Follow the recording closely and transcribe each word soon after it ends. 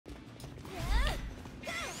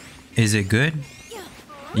Is it good?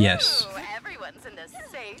 Yes.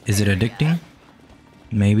 Is it addicting?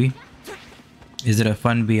 Maybe. Is it a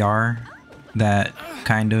fun VR that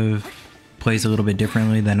kind of plays a little bit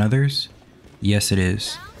differently than others? Yes, it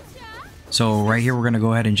is. So right here, we're going to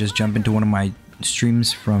go ahead and just jump into one of my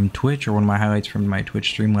streams from Twitch, or one of my highlights from my Twitch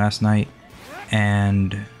stream last night.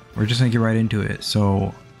 And we're just going to get right into it.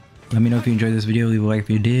 So let me know if you enjoyed this video. Leave a like if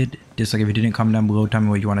you did. Dislike if you didn't. Comment down below. Tell me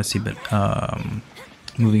what you want to see, but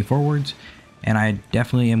moving forwards. And I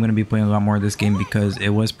definitely am going to be playing a lot more of this game because it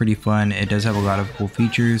was pretty fun. It does have a lot of cool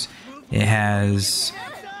features. It has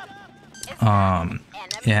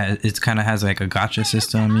it's kind of has like a gacha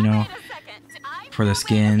system, you know, for the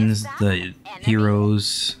skins, the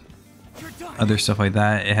heroes, other stuff like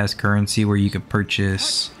that. It has currency where you could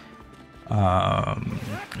purchase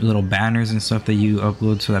little banners and stuff that you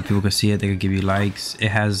upload so that people could see it. They could give you likes. It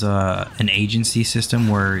has an agency system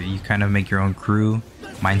where you kind of make your own crew.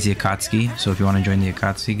 Mine's the Akatsuki, so if you want to join the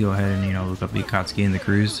Akatsuki, go ahead and, you know, look up the Akatsuki in the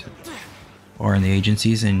crews or in the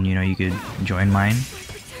agencies, and, you know, you could join mine.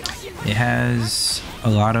 It has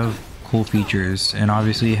a lot of cool features, and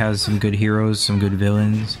obviously it has some good heroes, some good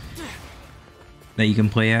villains that you can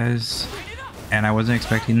play as, and I wasn't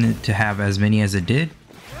expecting it to have as many as it did,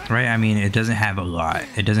 right? I mean, it doesn't have a lot,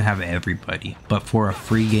 it doesn't have everybody, but for a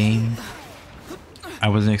free game, I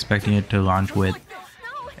wasn't expecting it to launch with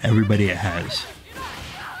everybody it has.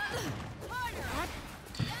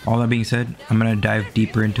 All that being said, I'm going to dive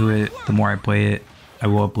deeper into it. The more I play it, I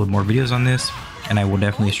will upload more videos on this, and I will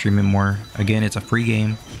definitely stream it more. Again, it's a free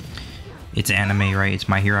game. It's anime, right? It's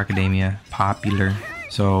My Hero Academia, popular,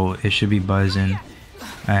 so it should be buzzing.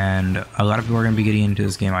 And a lot of people are going to be getting into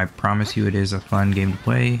this game. I promise you, it is a fun game to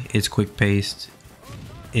play. It's quick paced.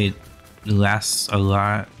 It lasts a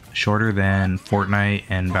lot shorter than Fortnite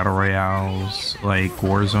and Battle Royales like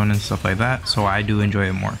Warzone and stuff like that, so I do enjoy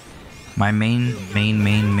it more. My main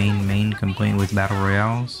complaint with Battle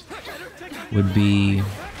Royales would be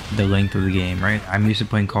the length of the game, right? I'm used to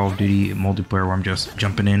playing Call of Duty multiplayer where I'm just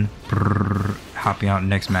jumping in, hopping out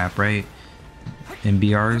next map, right? In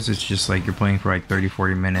BRs, it's just like you're playing for like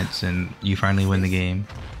 30-40 minutes and you finally win the game.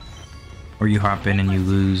 Or you hop in and you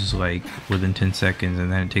lose like within 10 seconds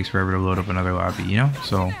and then it takes forever to load up another lobby, you know?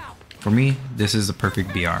 So for me, this is the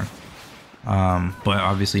perfect BR. But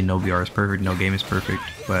obviously no BR is perfect, no game is perfect,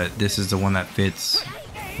 but this is the one that fits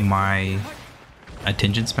my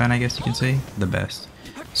attention span, I guess you can say, the best.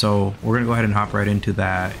 So we're gonna go ahead and hop right into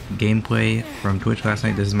that gameplay from Twitch last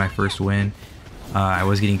night. This is my first win. I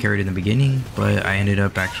was getting carried in the beginning, but I ended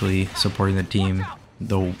up actually supporting the team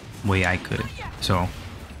the way I could. So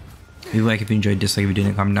leave a like if you enjoyed, dislike if you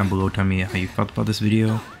didn't. Comment down below, tell me how you felt about this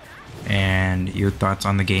video and your thoughts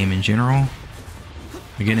on the game in general.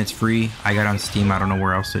 Again, it's free. I got it on Steam. I don't know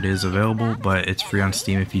where else it is available, but it's free on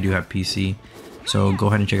Steam if you do have PC. So go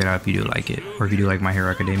ahead and check it out if you do like it, or if you do like My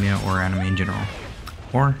Hero Academia or anime in general,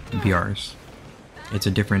 or BRs. It's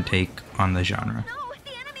a different take on the genre.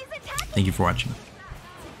 Thank you for watching.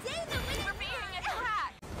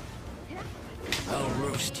 I'll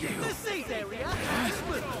roast you.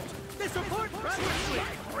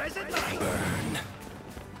 Burn.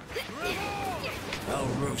 I'll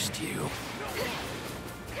roast you.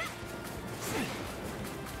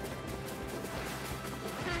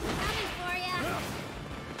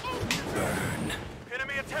 Burn.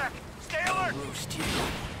 Enemy attack! Stay alert! I'll roast you.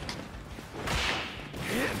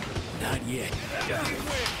 Not yet.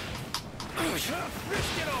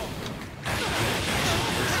 Risk it all!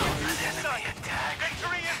 Enemy attack!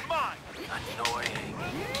 Victory is mine! Annoying.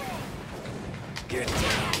 Get down.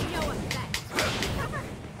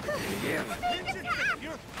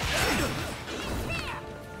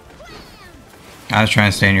 I was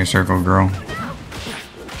trying to stay in your circle, girl.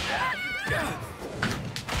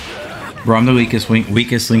 Bro, I'm the weakest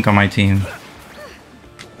link on my team.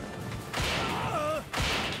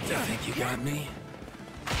 You think you got me?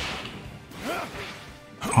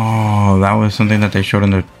 Oh, that was something that they showed in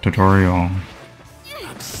the tutorial.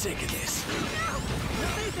 I'm sick of this.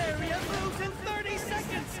 This area moves in 30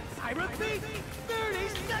 seconds! I repeat, 30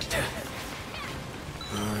 seconds!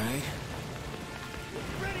 Alright.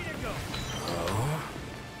 Ready to go! Oh.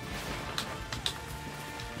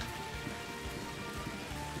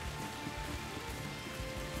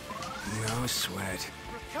 No sweat.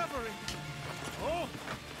 Recovering! Oh!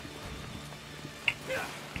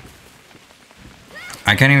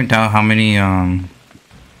 I can't even tell how many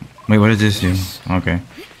wait, what does this do? Okay.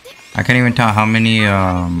 I can't even tell how many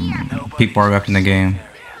people are left in the game.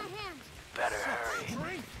 Better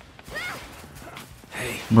hurry.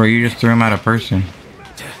 Hey. Bro, you just threw him at a person.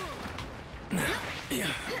 Defend!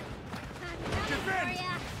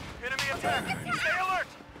 attack! Stay alert!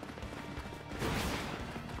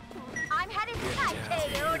 I'm headed to my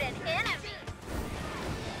KO'd an enemy.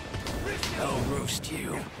 I'll roast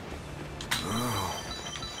you. Oh.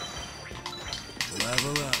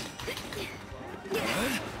 Level up.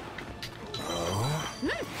 Oh.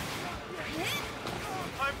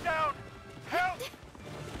 I'm down! Help!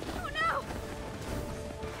 Oh no!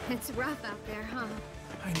 It's rough out there, huh?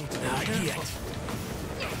 I need to not yet.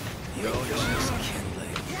 You're just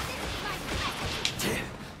kindling.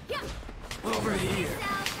 Over here.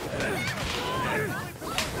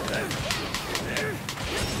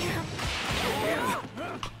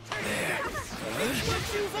 What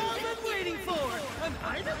you've all been waiting for! An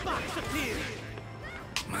item box appeared!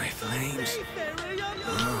 My flames. Hey, Fairy,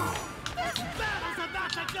 Oh. this battle's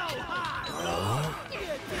about to go hard! Oh.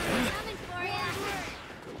 Coming for ya.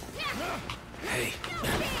 Hey.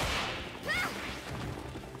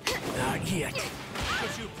 Not yet.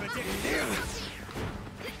 What you predicted?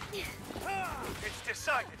 It's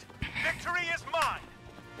decided. Victory is mine!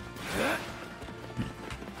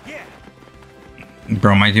 Yeah.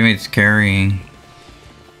 Bro, my teammate's carrying.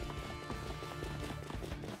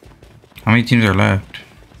 How many teams are left?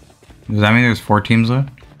 Does that mean there's 4 teams left?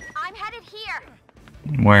 I'm headed here.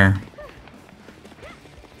 Where?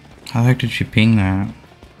 How the heck did she ping that?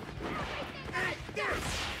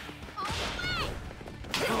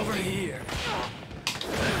 Over here.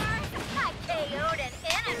 I KO'd an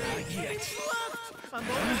enemy. Yet. A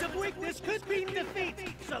moment of weakness could mean defeat,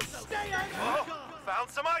 so stay on your guard! Found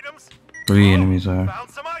some items! 3 enemies left. Found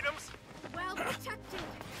some items! Well protected.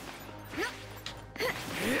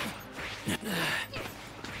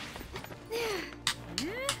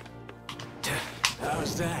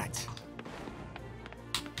 How's that?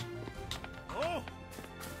 Oh!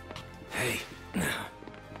 Hey.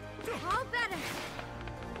 All better.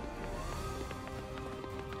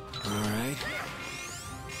 All right.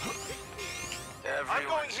 I'm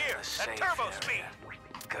going here, at turbo speed!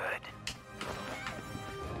 Good.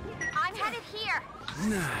 I'm headed here.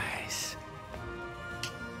 Nice.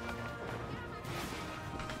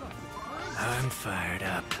 I'm fired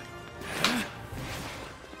up.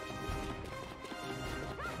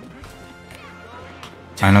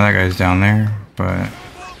 I know that guy's down there, but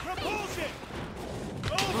Propulsion!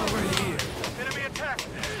 Over here. Enemy attack!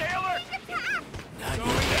 Stay alert! Not yet.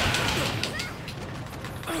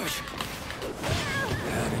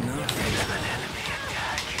 Had enough. An enemy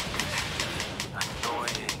attack.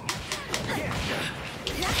 Annoying.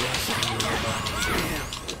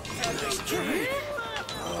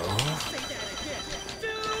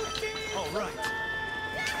 Alright.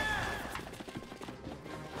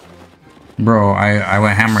 bro, I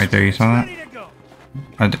went ham right there. You saw that? Ready to go!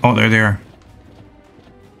 Oh, there they are.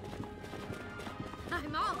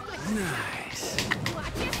 I'm all good. Nice.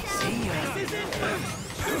 Watch yourself. See ya. This is it!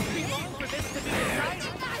 Too long for this to be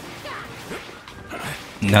decided!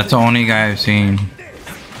 That's the only guy I've seen.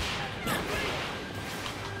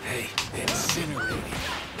 Hey, incinerating.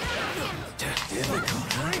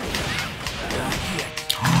 Difficult, huh? Not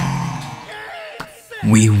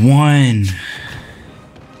yet. We won.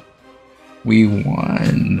 We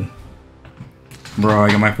won. Bro, I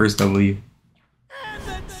got my first W. And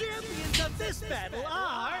the champions of this battle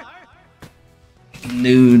are...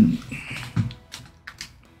 Dude.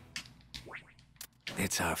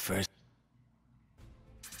 It's our first.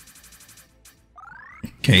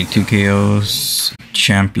 Okay, 2 KOs.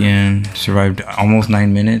 Champion. Survived almost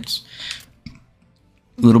 9 minutes.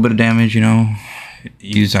 A little bit of damage, you know.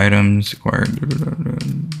 Use items. Acquired.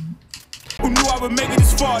 Who knew I would make it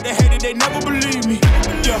this far? They hated, they never believed me.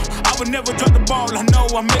 Yeah, I would never drop the ball. I know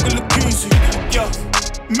I make it look easy. Yeah,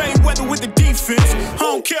 Mayweather with the defense. I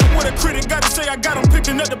don't care what a critic got to say. I got them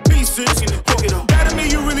picking up the pieces. That to me,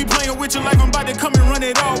 you really playing with your life. I'm about to come and run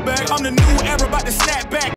it all back. I'm the new